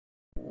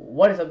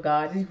What is up,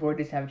 guys? This is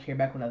Roy Savage here,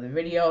 back with another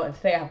video, and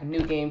today I have a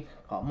new game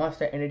called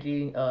Monster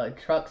Energy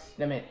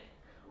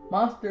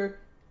Monster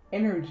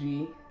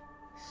Energy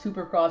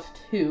Supercross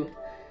 2.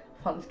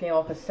 I found this game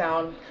off of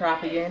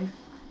Soundtrap again,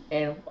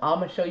 and I'm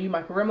gonna show you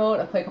my career mode.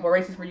 I'll play a couple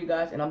races for you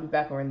guys, and I'll be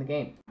back when we're in the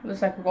game.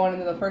 Looks like we're going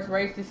into the first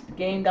race. This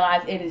game,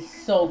 guys, it is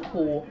so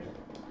cool.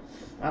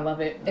 I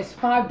love it. It's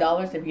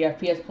 $5 if you have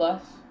PS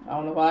Plus. I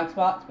don't know about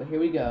Xbox, but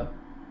here we go.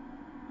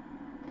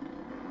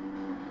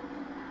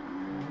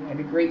 And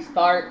a great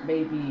start,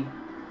 baby.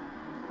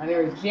 My name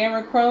is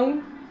Jammer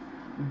Crone.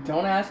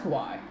 Don't ask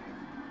why.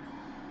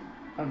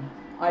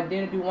 I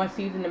did do one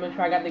season to make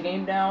sure I got the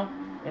game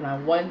down, and I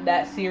won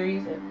that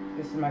series.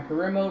 This is my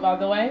career mode, by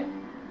the way.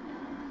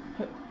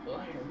 Here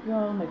we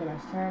go. Make a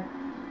nice turn.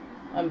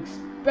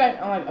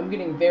 I'm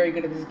getting very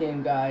good at this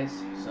game, guys.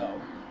 So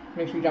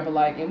make sure you drop a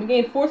like. And we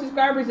gained 4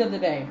 subscribers the other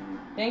day.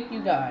 Thank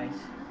you, guys.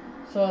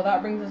 So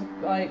that brings us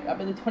like I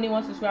believe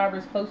 21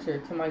 subscribers closer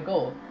to my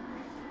goal.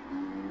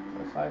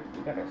 Looks like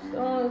we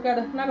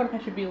gotta not gonna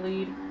catch a B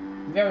lead.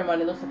 Very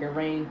money. Looks like it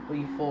rained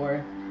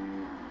before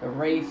the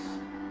race.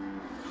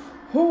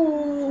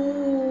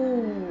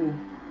 Ooh.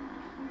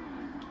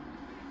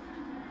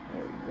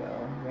 There we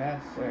go.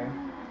 Yes, sir.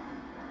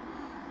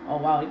 Oh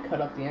wow, he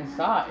cut up the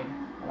inside.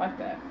 I like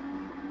that.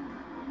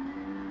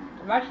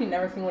 I've actually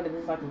never seen what it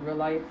is like in real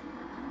life.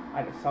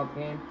 I just saw the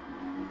game.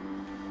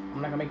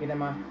 I'm not gonna make it in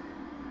my.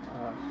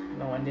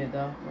 No one did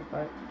though. Looks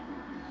like.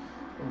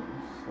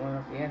 Just went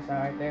up the inside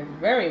right there. It's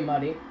very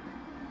muddy.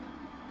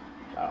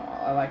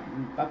 I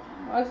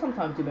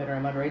sometimes do better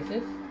in mud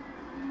races.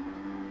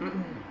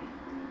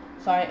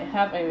 So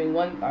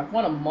I've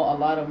won a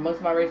lot of most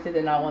of my races,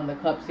 and I won the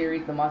Cup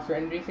Series, the Monster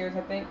Energy Series,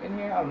 I think, in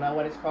here. I don't know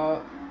what it's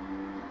called.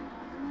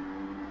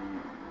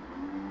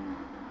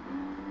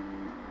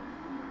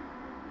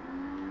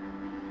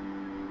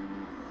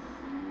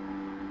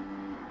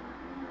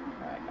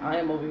 Alright, I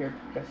am over here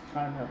just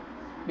trying to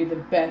be the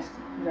best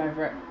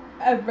driver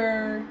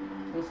ever.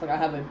 Looks like I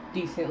have a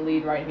decent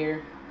lead right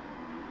here.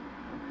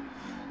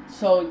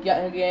 So,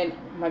 yet again,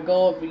 my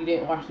goal, if you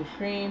didn't watch the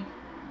stream,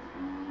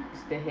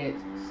 is to hit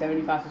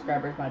 75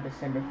 subscribers by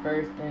December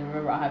 1st. And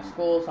remember, I have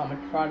school, so I'm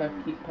going to try to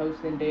keep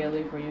posting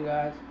daily for you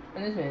guys.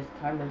 And this one is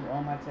kind of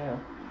on my tail.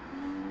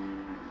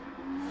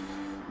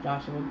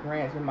 Joshua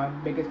Grant's been my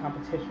biggest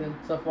competition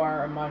so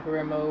far in my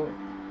career mode.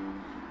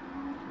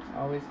 It's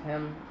always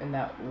him and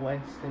that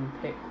Winston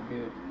pick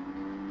dude.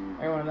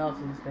 Everyone else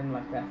has been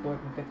like that 4th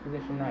and 5th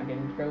position, not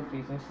getting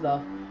trophies and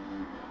stuff.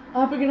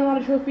 I've been getting a lot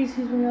of trophies.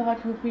 He's been getting a lot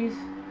of trophies.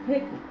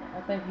 Pick,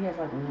 I think he has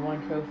like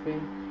 1 trophy.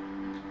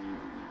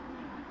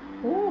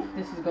 Ooh,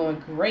 this is going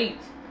great.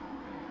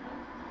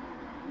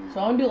 So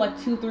I'm gonna do like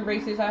 2-3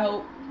 races, I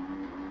hope.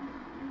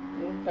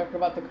 They're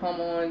about to come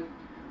on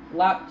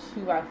lap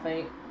 2, I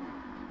think.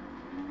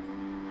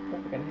 I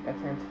gotta hit that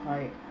turn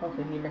tight.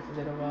 Hopefully he misses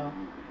it a while.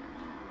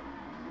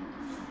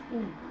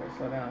 Okay,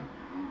 slow down.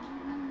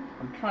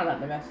 I'm trying not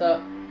to mess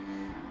up.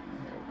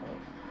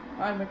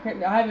 I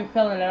haven't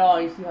felt it at all.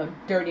 You see how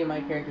dirty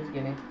my character's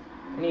getting.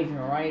 And he's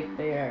right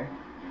there.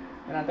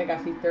 And I think I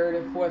see 3rd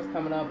and 4th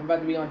coming up. I'm about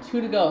to be on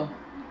 2 to go.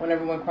 When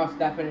everyone crosses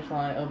that finish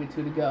line, it'll be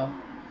 2 to go.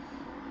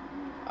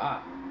 Look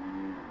at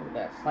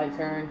that slight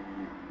turn.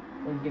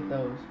 We can get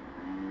those.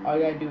 All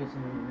you gotta do is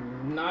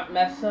not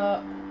mess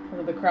up. Look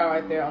at the crowd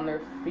right there on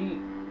their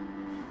feet.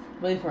 I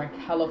believe we're in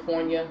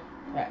California.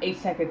 Got 8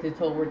 seconds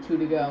until we're 2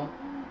 to go.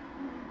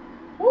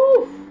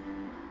 Woo!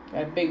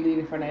 Got a big lead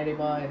in front of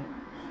anybody.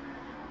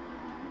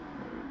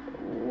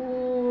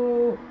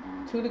 Ooh,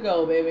 2 to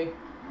go, baby.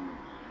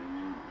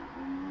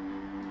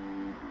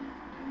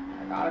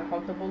 I got a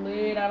comfortable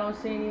lead. I don't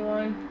see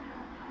anyone.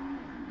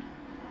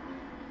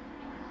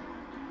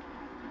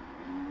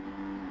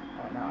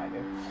 Oh, now I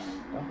do.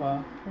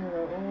 Oh,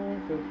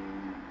 shoot.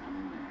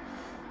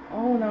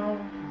 Oh, no.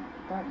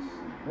 That's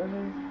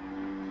really...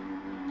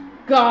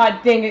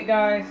 God dang it,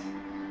 guys.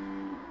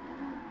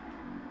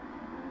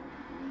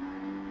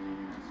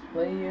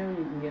 Play you. You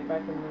can get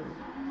back in the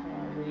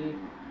lead.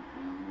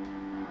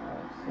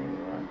 Let's see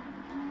anyone.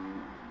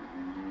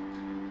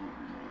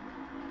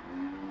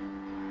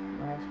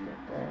 Nice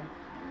grip there.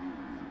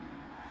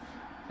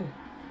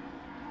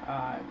 I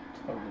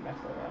totally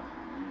messed it up.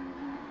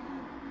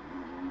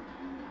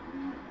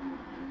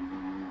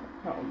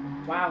 Oh,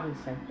 wow, he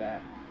sent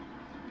that.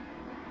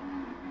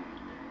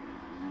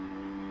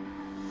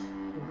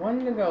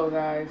 1 to go,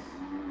 guys.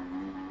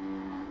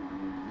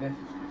 This is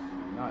just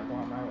not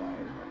going my way.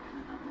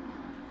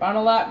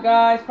 Final lap,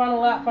 guys. Final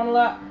lap, final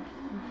lap.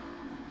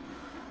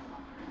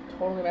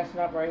 Totally messing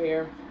up right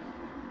here.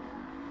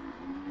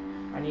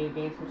 I need to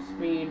gain some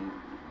speed.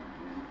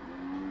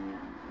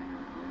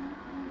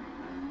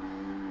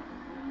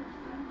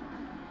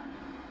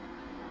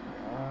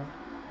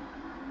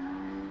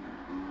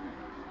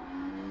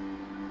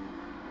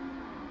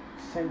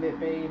 Send it,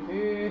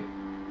 baby.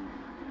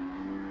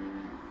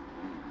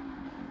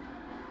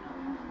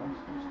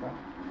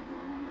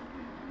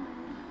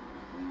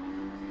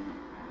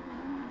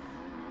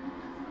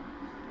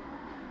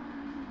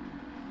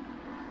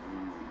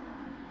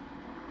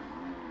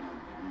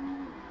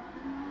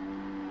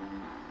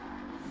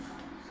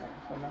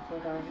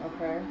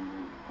 Okay.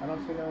 I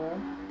don't see no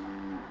one.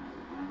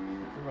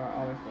 This is where I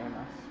always gain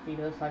my speed.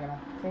 It looks like I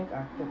think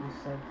I could be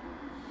said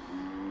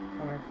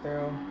coming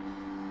through.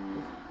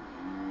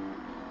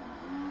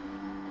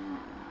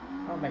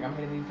 I don't think I'm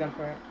hitting these jumps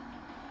right.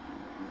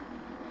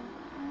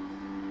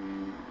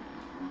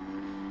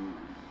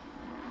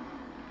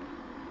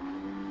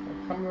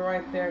 They're coming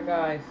right there,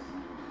 guys.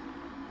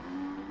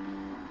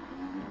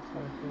 So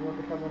look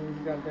at trouble in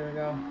these jumps. There we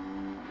go.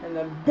 And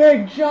the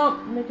big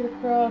jump, make it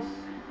across.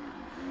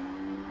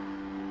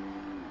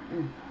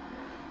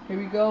 Here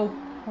we go.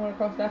 Coming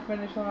across that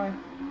finish line.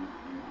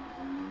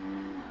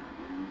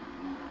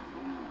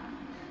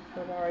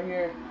 So right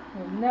here.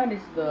 And that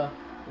is the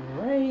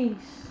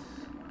race.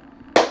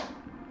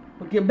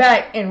 We'll get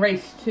back in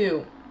race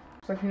 2.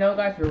 So if you know,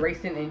 guys, we're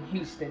racing in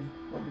Houston.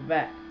 We'll be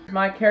back.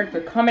 My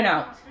character coming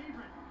out.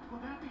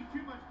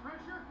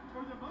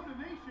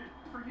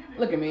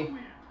 Look at me.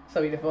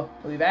 So beautiful.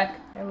 We'll be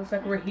back. It looks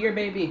like we're here,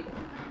 baby.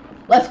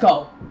 Let's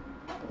go.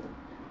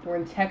 We're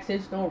in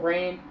Texas. No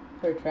rain.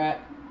 Clear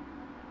track.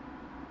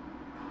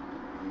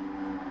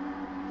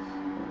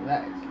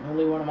 That is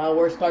really one of my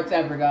worst starts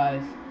ever,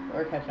 guys.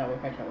 We'll catch up. We'll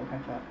catch up. We'll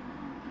catch up.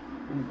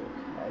 We will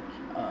catch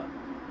up.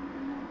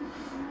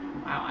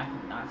 Wow, I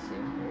did not see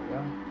him. Here we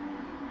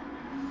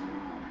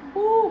go.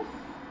 Woo!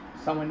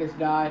 Someone just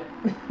died.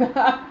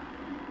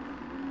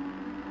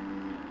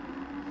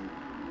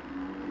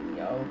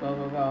 Yo, go,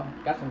 go, go.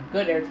 Got some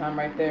good airtime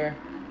right there.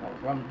 Oh,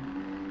 from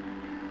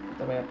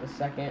the way up to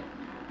second.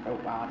 Oh,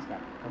 wow, I just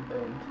got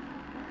kaboomed.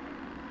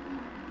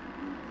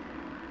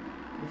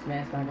 This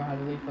man's not gonna have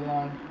to leave for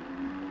long.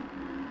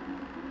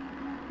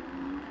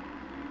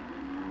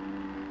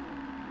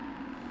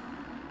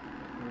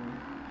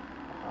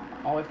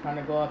 Always trying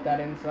to go up that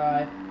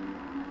inside.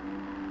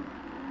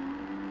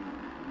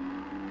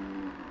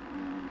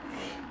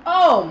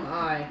 Oh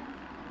my!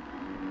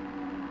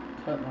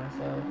 Cut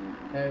myself.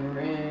 Okay, we're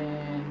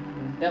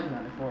in. Definitely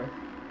not in fourth.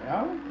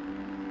 Are we?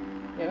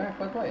 Yeah, we're in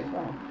fourth place.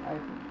 Wow. I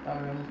thought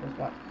we were in this first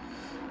spot.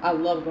 I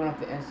love going up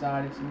the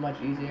inside. It's much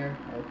easier.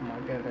 Oh, come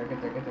on. Get there,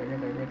 get there, get there, get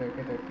there, get there,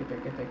 get there, get there,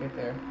 get there, get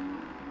there.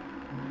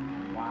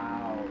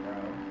 Wow, bro.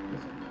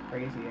 This is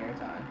crazy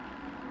airtime.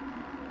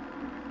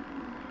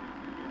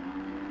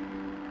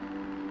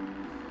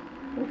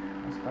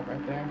 I'll stop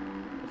right there.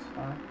 It's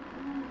fine.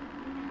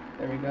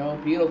 There we go.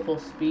 Beautiful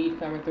speed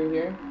coming through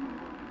here.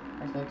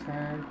 Nice little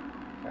turn.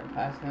 Turn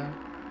past him.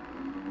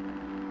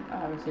 I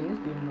haven't seen this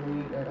dude in the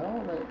lead at all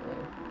lately.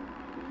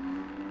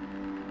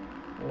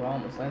 Oh, I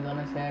almost landed on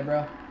his head,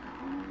 bro.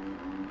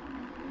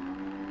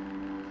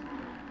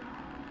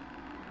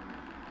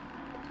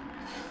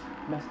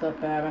 Messed up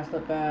bad, messed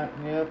up bad.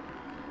 Yep.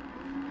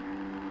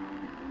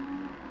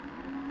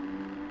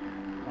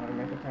 I want to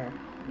make a turn.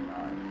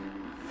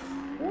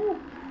 Nice. Woo!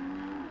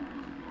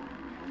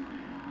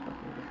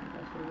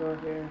 Let's go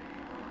here.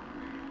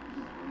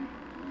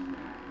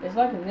 It's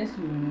like in this,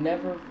 you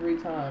never free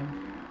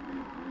time.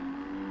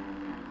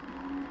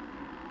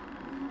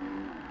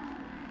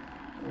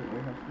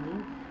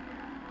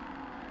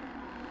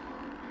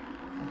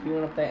 If he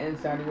went up that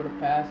inside, he would have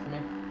passed me.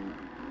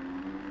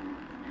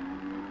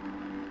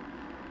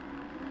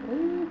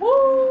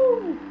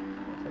 Woo!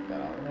 Take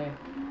that out of there.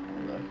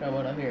 Let's go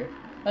up here.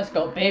 Let's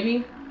go,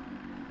 baby.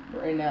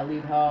 We're in that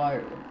lead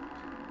hard.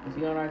 Is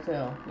he on our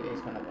tail? Yeah,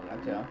 he's kind of on our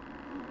tail.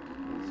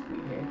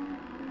 Speed here.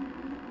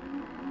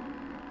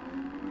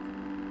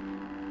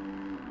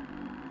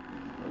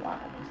 Wow,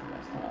 that's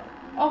messed up.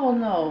 Oh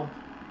no!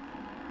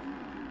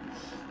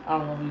 I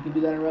don't know if you can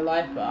do that in real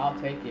life, but I'll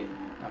take it.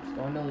 I'm just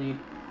going to lead.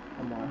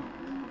 Come on.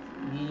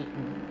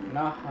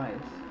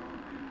 Nice.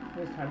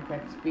 Just trying to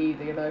catch speed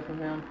to get away from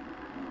him.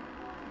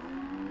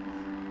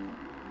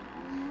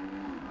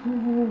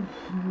 Ooh,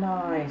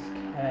 nice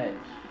catch.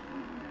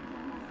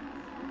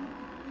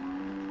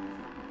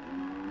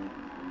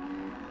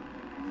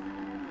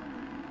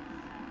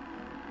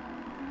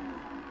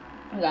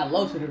 I got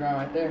low to the ground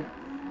right there.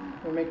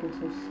 We're making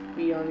some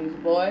speed on these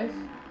boys.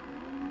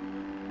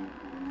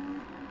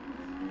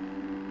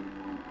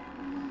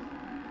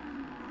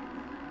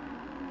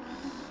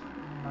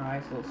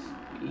 Nice little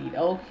speed.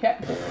 Okay.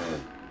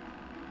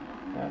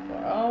 That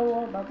far. Oh,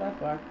 well, not that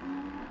far.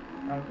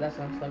 That's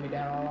gonna slow me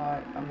down a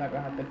lot. I'm not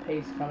gonna have the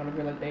pace coming up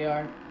here like they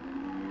are.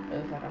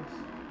 It's like I'm.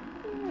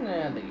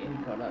 Nah, they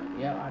getting caught up.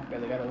 Yep, I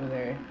barely got over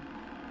there.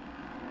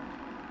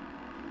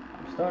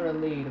 I'm starting to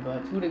lead,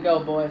 but 2 to go,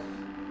 boys.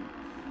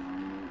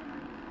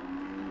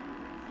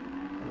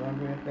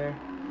 We're up there.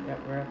 Yep,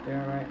 we're up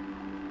there, alright.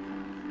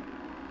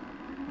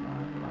 Come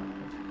on.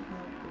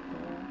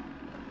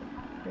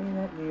 Bring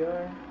that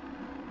VR.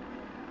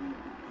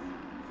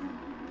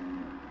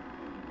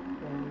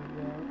 There we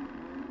go.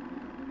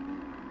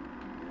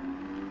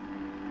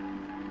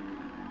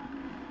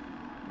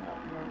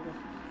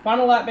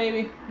 Final lap,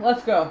 baby.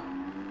 Let's go.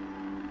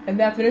 And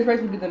after this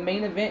race, we do the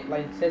main event.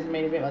 Like it says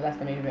main event. Like that's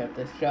the main event of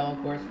this show,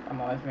 of course.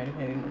 I'm always main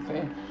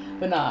event.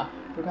 But nah,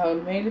 we're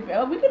calling main event.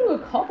 Oh, we can do a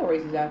couple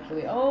races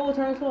actually. Oh,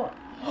 turn slow.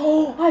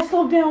 Oh, I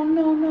slowed down.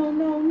 No.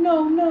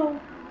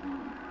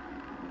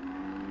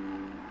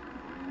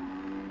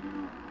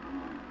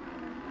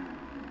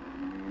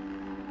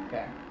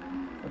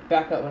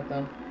 back up with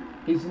him.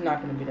 He's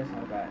not gonna beat us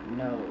like that.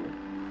 No.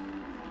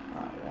 I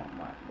want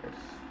my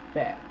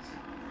respect.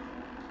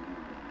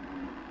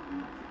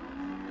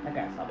 That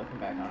guy's not looking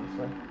back,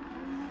 honestly.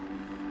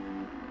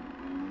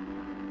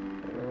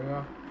 There we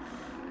go.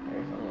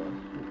 There's a little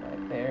scoop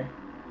right there.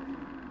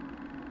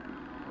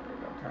 There we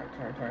go.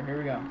 Turn. Here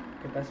we go.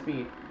 Get that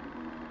speed.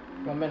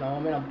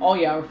 Momentum. Oh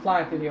yeah, we're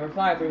flying through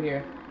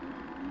here.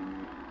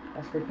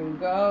 Let's freaking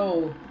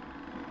go.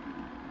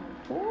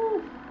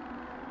 Woo.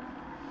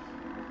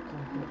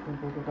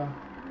 Go.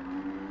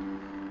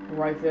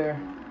 Right there.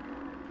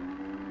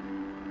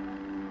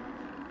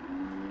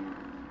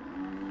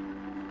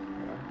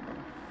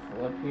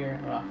 Flip here.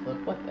 Oh,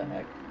 flip. What the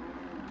heck?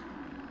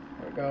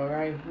 There we go.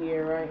 Right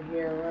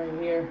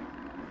here.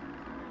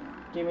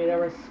 Give me the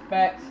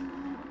respect.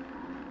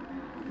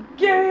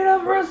 Give me the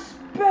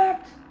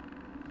respect.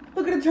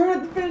 Look at the turn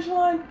at the finish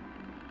line.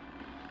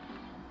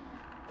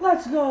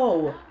 Let's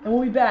go. And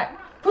we'll be back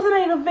for the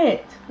main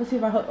event. Let's see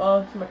if I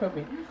see my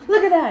trophy.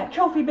 Look at that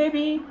trophy,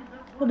 baby.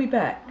 We'll be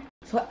back.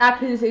 So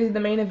after this is the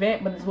main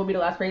event, but this will be the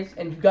last race.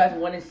 And if you guys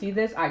want to see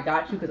this, I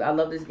got you, because I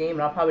love this game,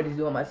 and I'll probably just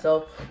do it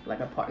myself, like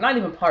a part, not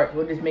even part.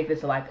 We'll just make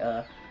this like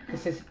a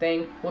consistent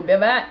thing. We'll be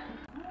back.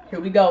 Here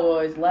we go,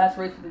 boys. Last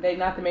race of the day,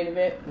 not the main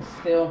event, but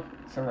still,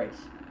 it's a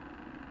race.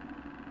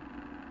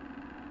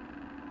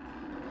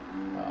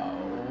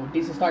 Oh,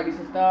 decent start.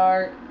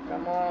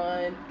 Come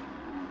on.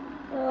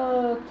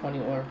 20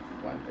 or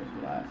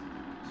 150 last.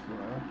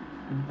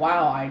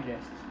 Wow, I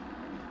just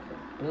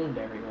boomed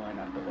everyone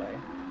out the way.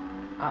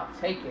 I'll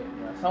take it.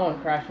 You know, someone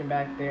crashing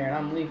back there, and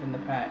I'm leaving the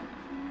pack.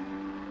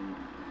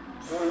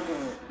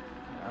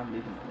 I'm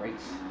leaving the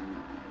race.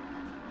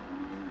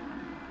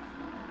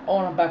 Oh,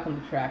 and I'm back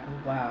on the track.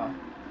 Wow.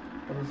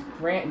 But this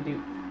Grant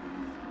dude.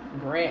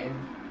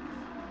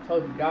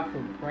 Told you,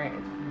 Joshua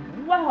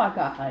Grant. Wow, I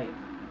got hype.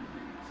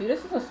 See,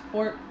 this is a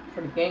sport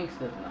for the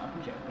gangsters. No, I'm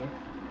joking.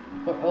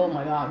 But oh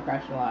my god, I'm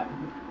crashing a lot.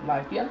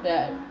 Like, you have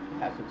to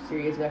have some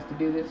serious guys to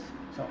do this.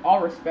 So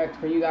all respect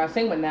for you guys.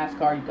 Same with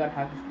NASCAR, you gotta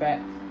have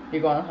respect.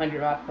 You're going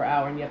 100 miles per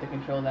hour and you have to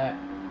control that.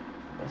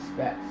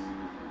 Respect.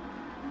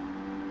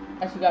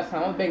 As you guys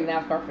know, I'm a big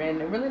NASCAR fan.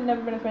 I've really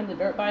never been a fan of the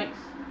dirt bikes,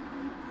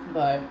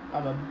 but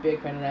I'm a big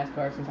fan of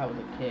NASCAR since I was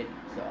a kid.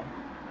 So,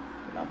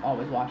 you know, I'm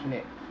always watching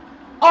it.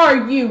 Are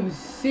you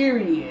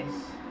serious?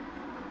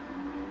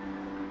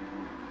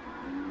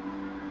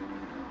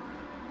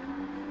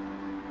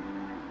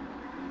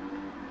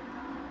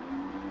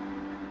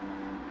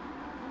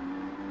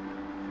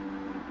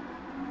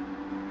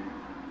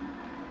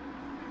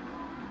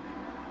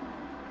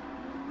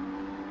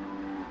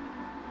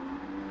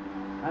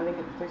 I think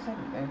it's a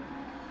 3-second thing.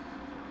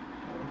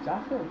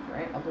 Joshua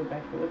Grant, I'll go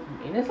back to it.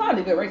 And it's not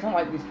a good race. I don't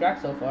like these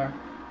tracks so far.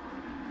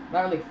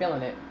 Not really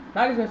feeling it.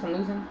 Not even I'm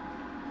losing.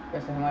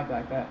 Guess I don't like it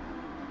like that.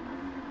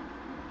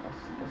 Let's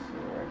see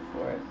the word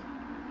for it.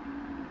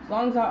 As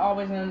long as I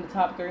always in the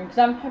top 3, because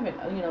I'm having,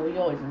 you know, we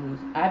always lose.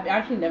 I've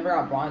actually never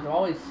got bronze. I'm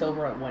always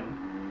silver at winning.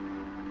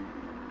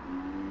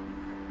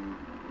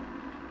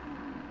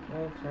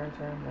 Okay,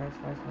 turn. Nice.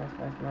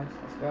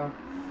 Let's go.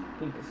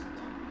 He just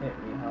hit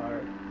me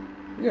hard.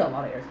 You got a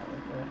lot of air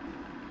time for it.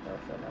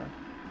 So no.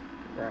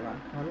 Girl,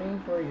 I'm coming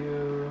for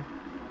you.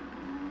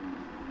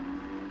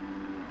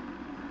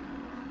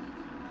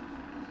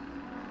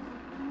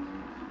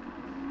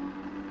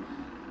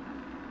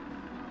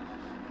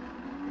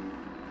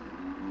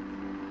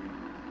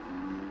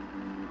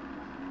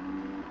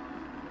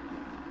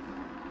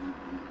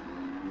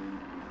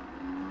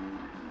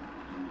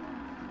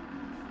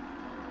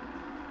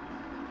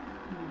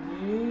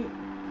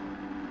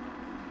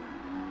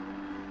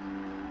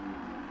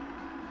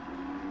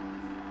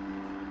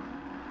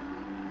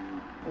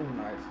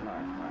 Nice.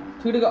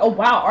 2 to go. Oh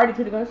wow, already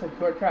 2 to go. It's a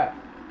short track.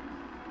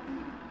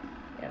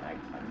 And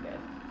I'm dead.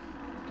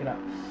 Get up.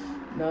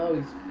 No,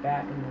 he's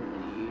back in the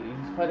lead.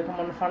 He's probably to come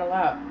on the final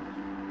lap.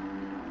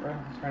 We're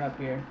gonna have to turn up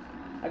here.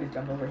 I just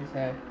jumped over his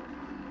head.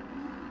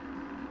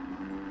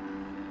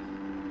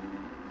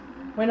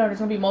 Wait, no, there's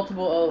gonna be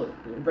multiple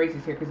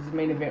races here because it's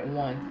main event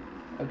 1.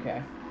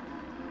 Okay.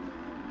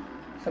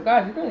 So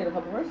guys, you're gonna need a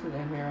couple races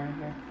in here, right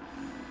here.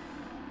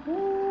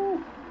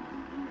 Woo!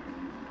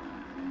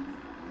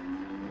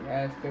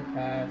 Yes, good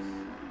pass.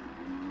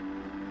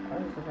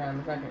 I'm just looking at him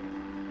a second.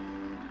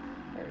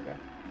 There we go.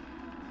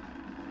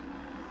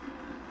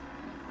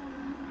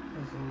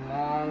 As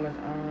long as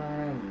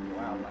I'm...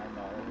 Wow, line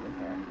ball over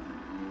there.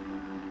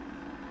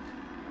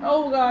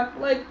 Oh god,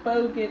 like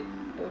Bogut.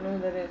 Don't know who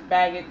that is.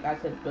 Baggett. I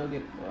said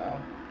Bogut. Wow.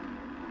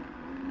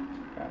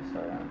 Gotta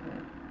start out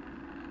here.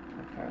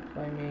 I'm trying to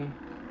play me.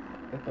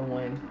 Get the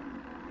win.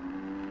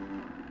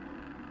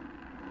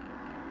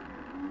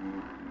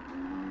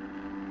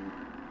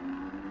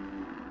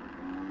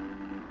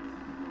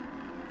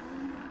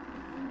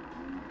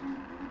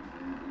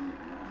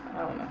 I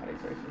don't know how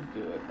these racers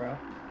do it, bro.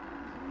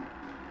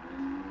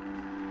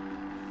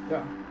 Go.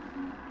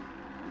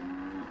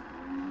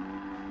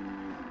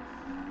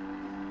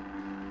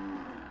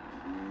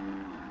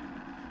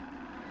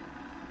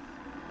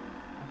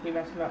 I keep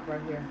messing up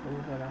right here.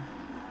 Ooh, hold on.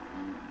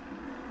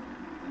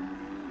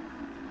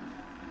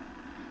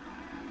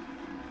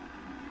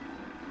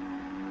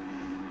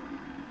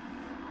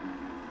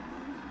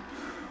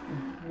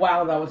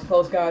 Wow, that was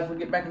close, guys. We'll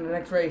get back in the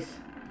next race.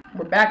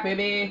 We're back,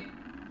 baby.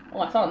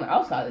 Oh, I saw on the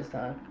outside this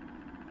time.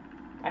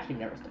 Actually,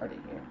 never started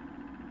here.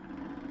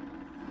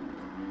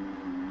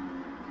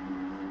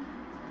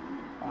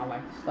 Oh, I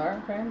like the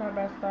start. Okay, not a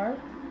bad start.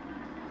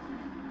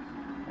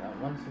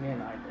 Once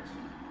again, I just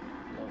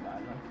low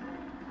guys.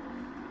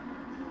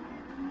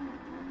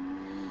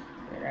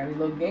 I gotta be a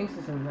little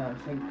gangster sometimes.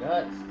 Take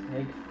guts,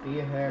 take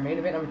fear. Main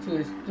event number 2.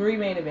 There's 3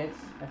 main events,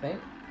 I think.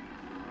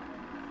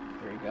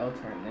 There you go.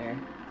 Turn there.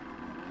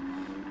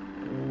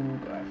 Oh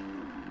gosh.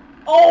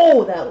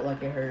 Oh, that looked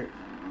like it hurt.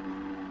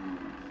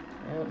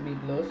 That would be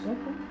blow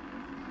something.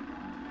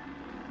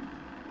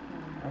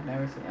 I've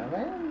never seen that.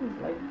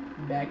 Like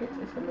Baggett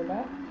is coming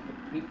back.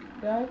 Big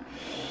guy.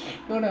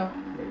 Oh no.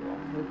 There you go.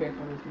 Who cares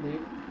when this leave?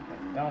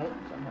 Okay, don't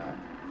somehow.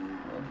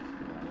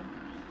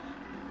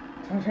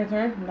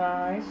 Turn.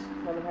 Nice.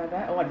 Let him have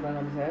that. Oh, I just went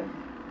on his head.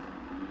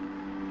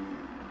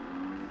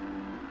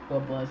 Go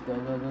Buzz. Go.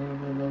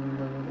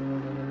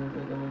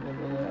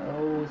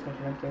 Oh, it's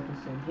catching up to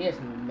soon. He has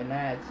some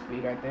mad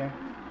speed right there.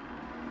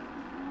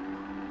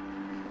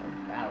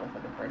 Battle for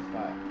the first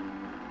spot.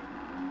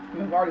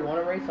 I've already won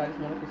a race, so I just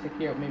wanted to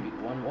secure maybe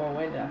one more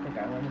win, and I think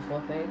I win this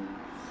whole thing.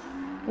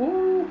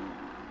 Woo!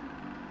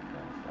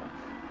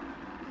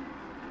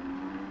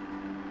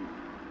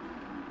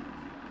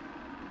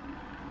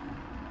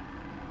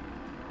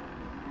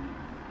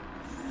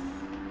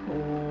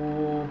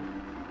 Oh.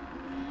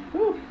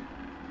 Woo!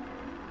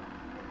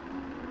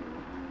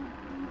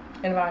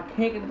 And if I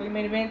can't get the 3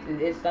 main events,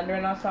 it's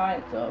thundering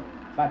outside, so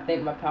if I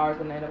think my power's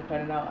gonna end up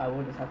cutting out, I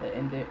will just have to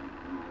end it.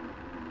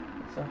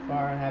 So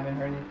far, I haven't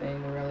heard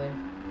anything really.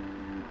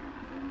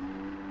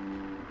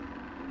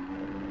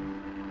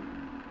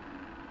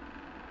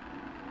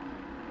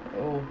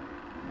 Oh,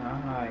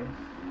 nice.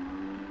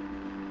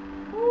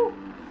 Woo!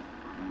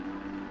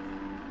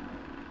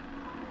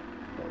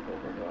 Go.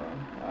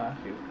 Ah,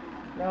 shoot.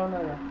 No.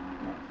 Nice.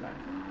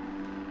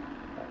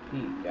 That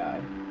Pete guy.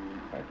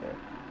 Right there.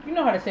 If you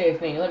know how to say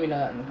his name, let me know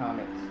that in the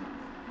comments.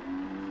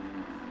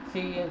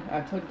 See,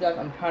 I told you guys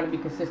I'm trying to be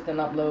consistent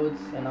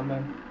uploads, and I'm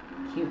gonna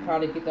keep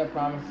trying to get that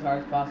promise as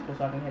hard as possible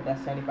so I can hit that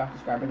 75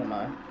 subscribers of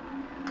mine.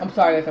 I'm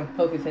sorry guys, I'm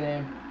focusing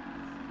in.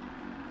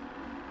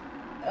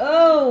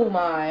 Oh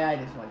my, I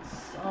just went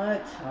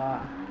such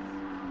hot.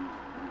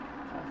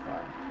 That's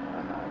far.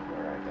 Oh, no,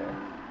 right there.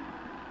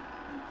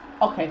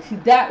 Okay, see,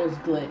 that was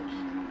glitched.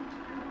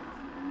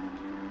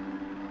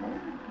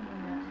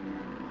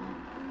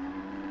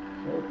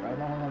 Killed right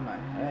on my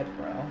head,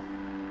 bro.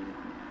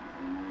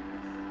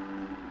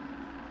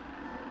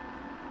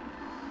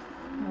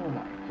 Oh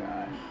my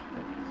gosh. Do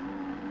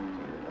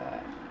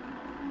that.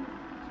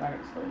 So I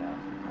gotta slow down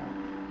sometime.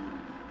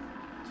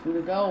 2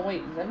 to go.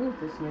 Wait, does that mean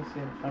this makes it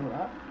in front of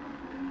that?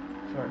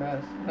 Sure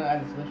does. I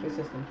just literally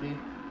system G.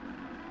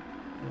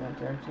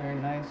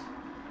 Turn, nice.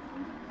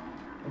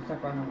 Let's talk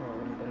about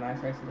the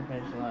nice race to the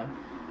finish line.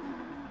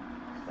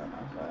 Slow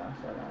down, slow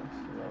down,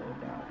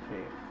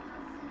 see.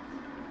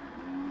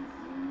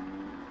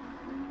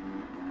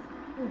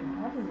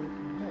 How did we do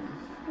this?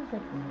 This is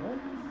taking good.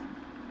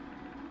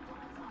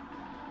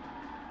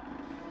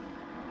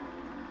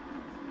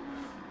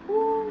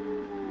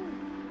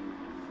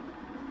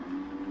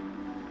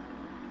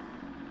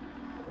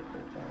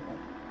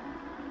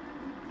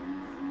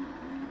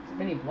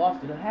 Vinny Bloss,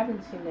 dude, I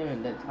haven't seen him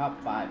in the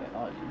top 5 at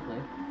all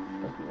usually.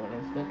 Supposed to be one of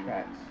his good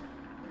tracks.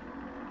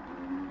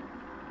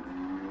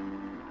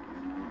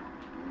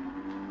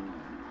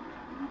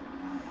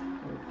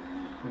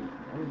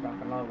 I'm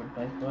dropping all over the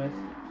place, boys.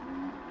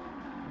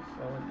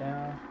 Slow it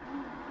down.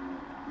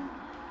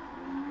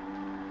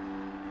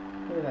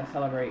 Look at that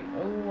celebrate.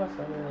 Oh, I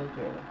celebrate a little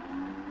too early.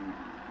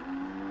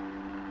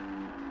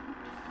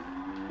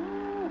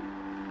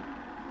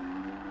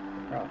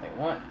 I don't think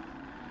one.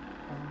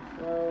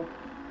 Slow.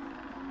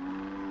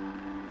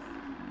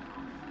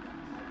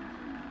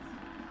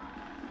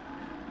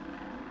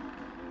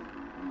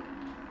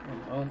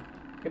 Oh,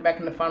 get back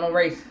in the final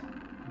race,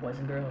 boys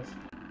and girls.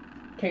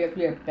 Okay, guys,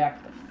 we are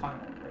back to the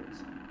final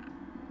race.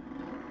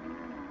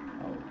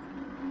 Oh.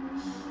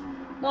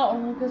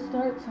 No, good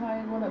start.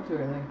 I went up too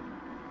early.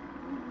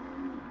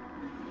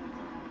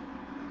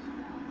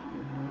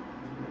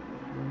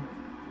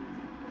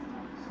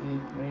 See,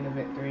 main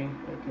event 3.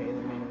 Okay,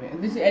 the main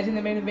event. This is as in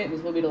the main event.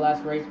 This will be the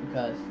last race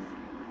because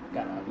I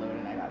got to upload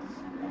and I got to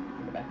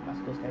get back to my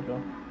school schedule.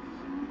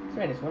 So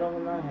man, this went over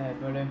my head,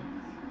 brother.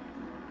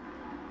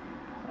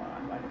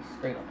 I just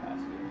straight up past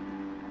you.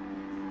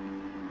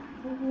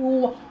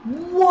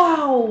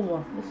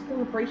 Wow! The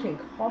celebration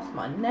cost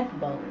my neck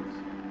bones.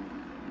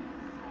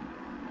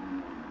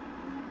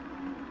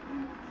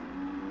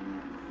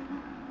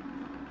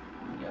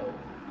 Yo,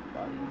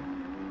 buddy.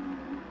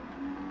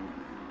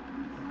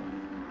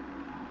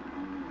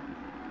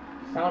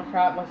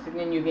 Soundtrap, once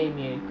again, you gave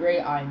me a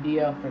great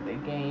idea for the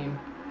game.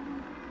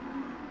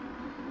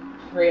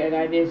 Great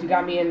ideas. You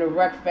got me into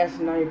Wreckfest,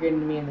 and now you're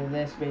getting me into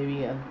this,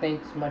 baby. And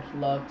thanks, much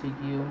love to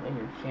you and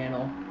your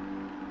channel.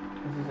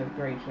 This is a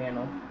great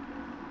channel.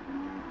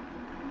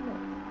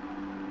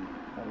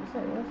 What you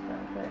say? What's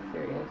that? Okay,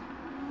 there he is.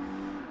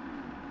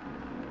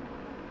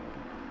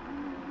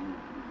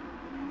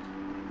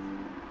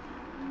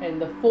 And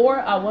the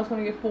 4, I was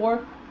going to get 4,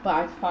 but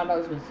I found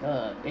out this was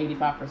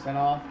 85%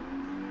 off.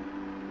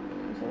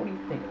 So what do you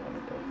think I'm going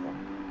to go for?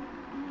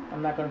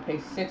 I'm not going to pay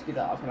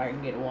 $60 when I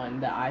can get one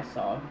that I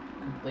saw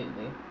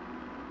completely.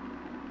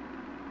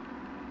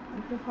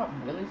 You can pop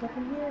wheelies up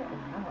in here? Oh,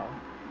 wow.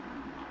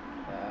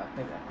 I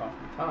think that cost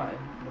me time.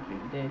 Look what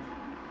you did.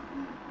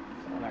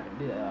 So I'm not going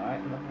to do that, alright?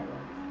 I'm not going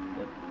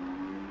to.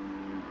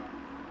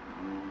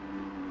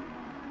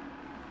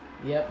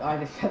 Yep, I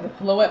just had to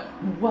blow it.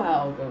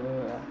 Wow.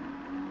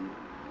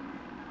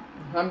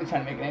 I'm just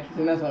trying to make it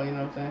interesting, that's all, you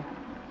know what I'm saying?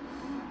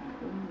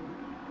 Ooh.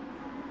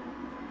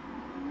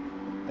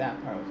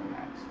 That part was a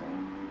max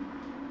thing.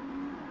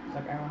 It's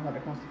like I don't know how to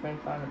cross the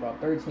finish line in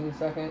about 13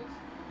 seconds.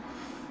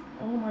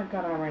 Oh my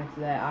god, I ran into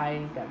that.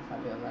 I gotta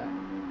stop doing that.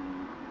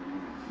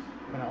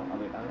 No, I'll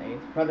be down the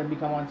 8th. Probably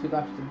become on 2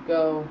 laps to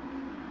go.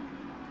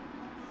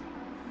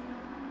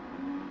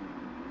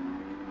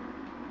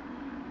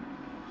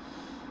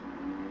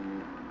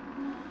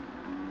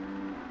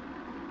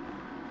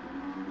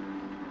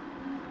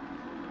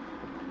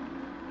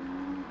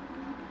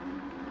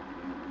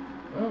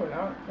 Oh,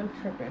 now I'm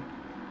tripping.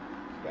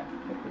 Yeah,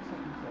 50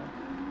 seconds left.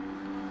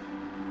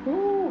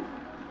 Woo!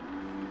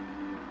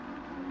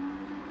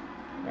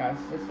 Yeah,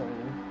 it's just a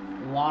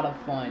lot of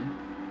fun.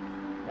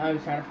 Now I'm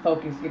just trying to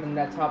focus, get in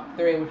that top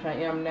 3, which I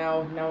am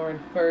now. Now we're in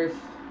first.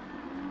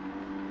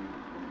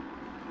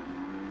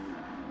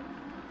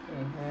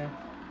 There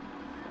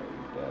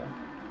we go.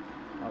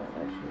 I'll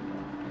let you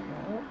know.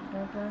 Oh,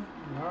 okay.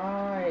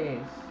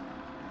 Nice.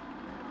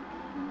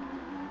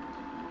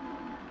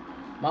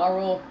 My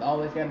rule,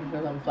 always gotta do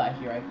something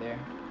flashy right there.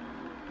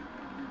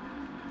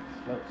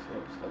 Slow.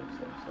 There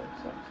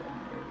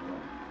we go.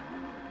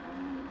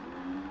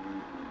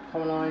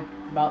 Coming on,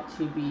 about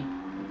to be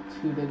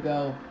 2 to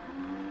go.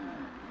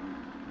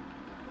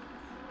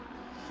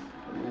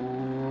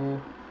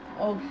 Ooh.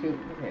 Oh shoot.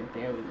 Okay,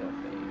 there we go,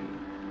 baby.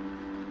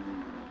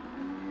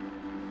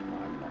 Oh,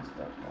 I messed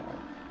up.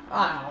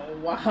 Oh,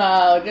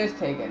 wow. Just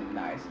take a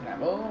nice nap.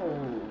 Oh.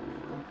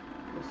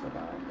 What's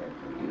about there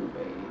for you,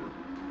 baby?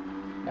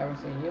 Never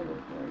seen you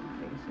before,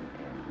 Jason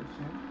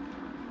Anderson.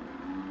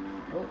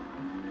 Oh.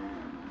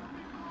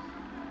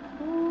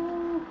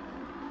 Ooh.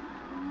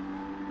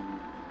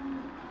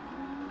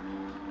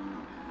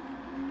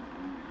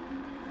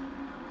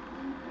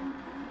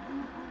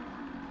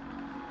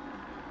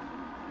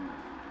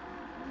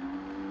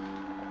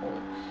 Oh,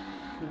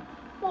 shoot.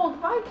 Well,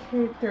 if I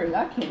carry through,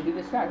 I can't do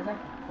this track because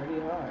that's pretty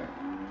hard.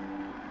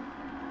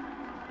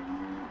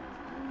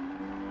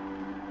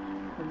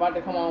 We're about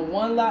to come on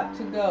 1 lap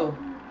to go.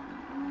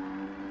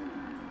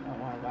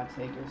 I'm about to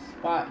take your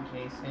spot,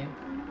 Jason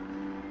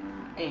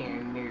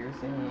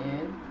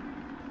Anderson.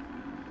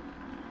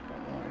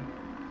 Come on.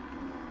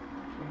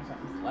 Give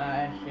something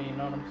flashy, you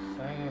know what I'm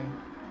saying?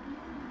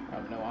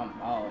 Oh no, I'm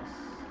boss.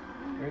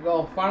 Here we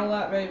go, final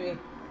lap, baby.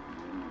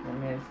 1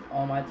 minute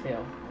on my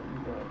tail. There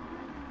we go.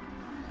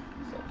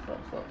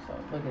 Slow.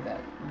 Look at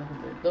that.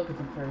 Look at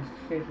the first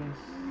figures.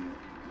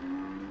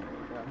 There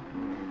we go.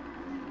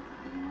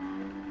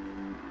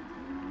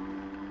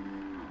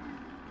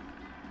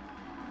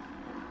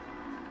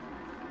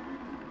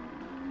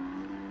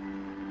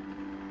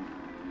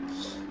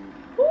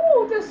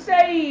 Woo, the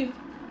save!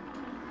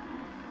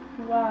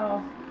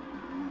 Wow.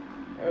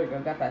 There we go,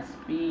 got that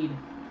speed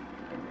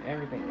and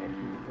everything that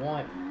you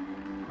want.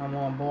 Come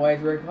on,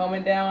 boys, we're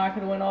coming down. I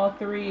can win all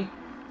 3.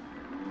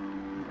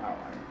 Wow,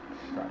 I'm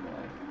struggling.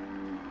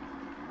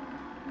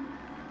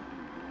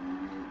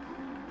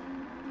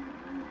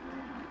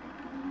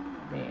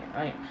 Man,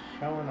 I ain't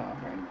showing off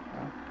right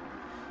now.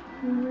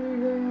 Here we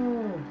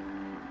go.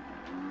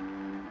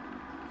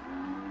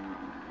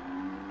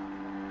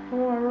 Come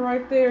on, we're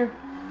right there.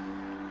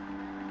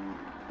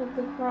 Let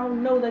the crowd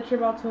know that you're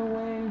about to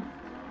win.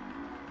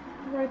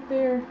 Right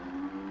there.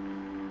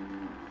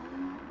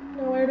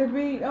 Nowhere to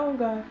beat. Oh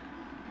god.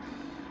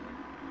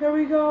 Here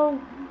we go.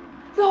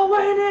 The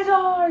win is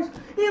ours!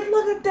 Yeah,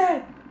 look at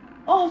that!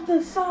 Off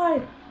the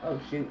side! Oh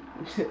shoot.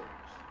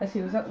 Let's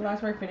see, was that the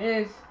last race? If it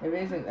is, if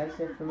it isn't, that's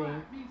it for me.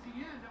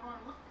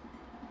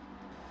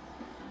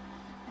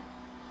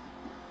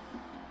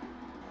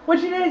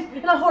 Which it is,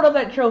 and I hold up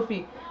that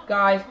trophy.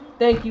 Guys,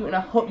 thank you, and I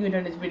hope you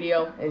enjoyed this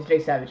video. It's Jay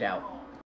Savage out.